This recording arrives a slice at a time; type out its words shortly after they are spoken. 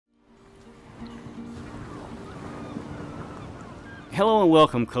Hello and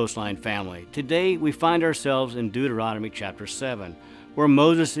welcome, Coastline family. Today we find ourselves in Deuteronomy chapter 7, where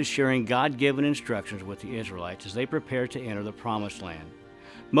Moses is sharing God-given instructions with the Israelites as they prepare to enter the Promised Land.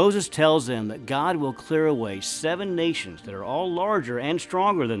 Moses tells them that God will clear away 7 nations that are all larger and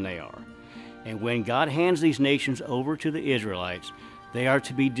stronger than they are. And when God hands these nations over to the Israelites, they are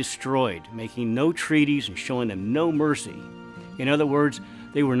to be destroyed, making no treaties and showing them no mercy. In other words,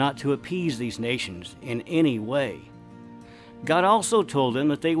 they were not to appease these nations in any way. God also told them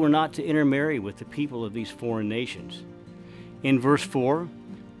that they were not to intermarry with the people of these foreign nations. In verse 4,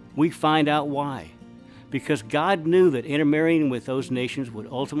 we find out why. Because God knew that intermarrying with those nations would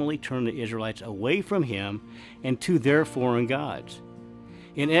ultimately turn the Israelites away from Him and to their foreign gods.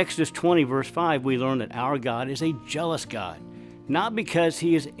 In Exodus 20, verse 5, we learn that our God is a jealous God, not because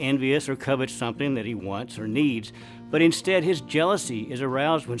He is envious or covets something that He wants or needs, but instead His jealousy is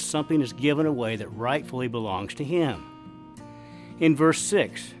aroused when something is given away that rightfully belongs to Him. In verse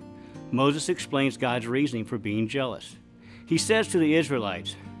 6, Moses explains God's reasoning for being jealous. He says to the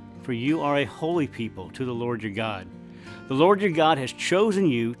Israelites, "For you are a holy people to the Lord your God. The Lord your God has chosen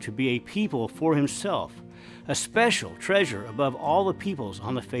you to be a people for Himself, a special treasure above all the peoples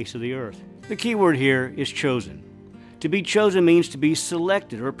on the face of the earth." The key word here is chosen. To be chosen means to be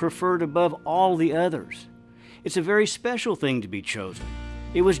selected or preferred above all the others. It's a very special thing to be chosen.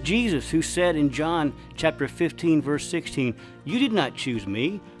 It was Jesus who said in John chapter 15, verse 16, "You did not choose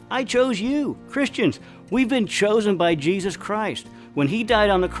me, I chose you." Christians, we've been chosen by Jesus Christ. When He died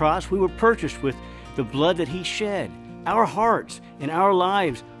on the cross, we were purchased with the blood that He shed. Our hearts and our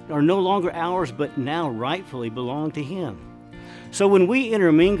lives are no longer ours, but now rightfully belong to Him. So when we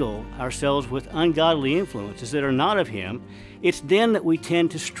intermingle ourselves with ungodly influences that are not of Him, it's then that we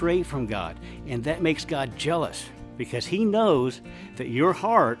tend to stray from God, and that makes God jealous, because He knows that your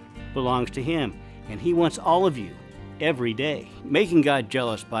heart belongs to Him, and He wants all of you every day. Making God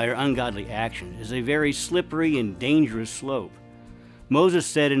jealous by our ungodly actions is a very slippery and dangerous slope. Moses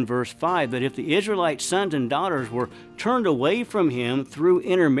said in verse 5 that if the Israelite sons and daughters were turned away from Him through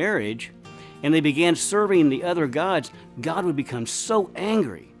intermarriage, and they began serving the other gods, God would become so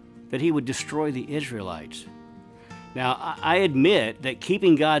angry that He would destroy the Israelites. Now, I admit that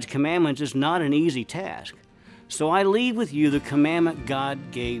keeping God's commandments is not an easy task. So I leave with you the commandment God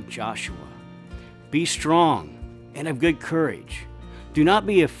gave Joshua. Be strong and of good courage. Do not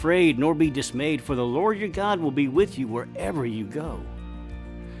be afraid nor be dismayed, for the Lord your God will be with you wherever you go.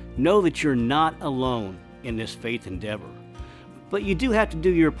 Know that you're not alone in this faith endeavor, but you do have to do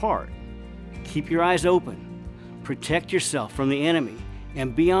your part. Keep your eyes open, protect yourself from the enemy,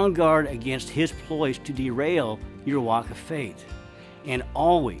 and be on guard against his ploys to derail your walk of faith. And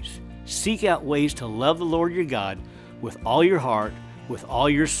always seek out ways to love the Lord your God with all your heart, with all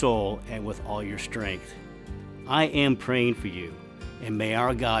your soul, and with all your strength. I am praying for you, and may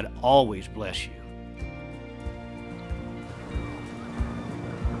our God always bless you.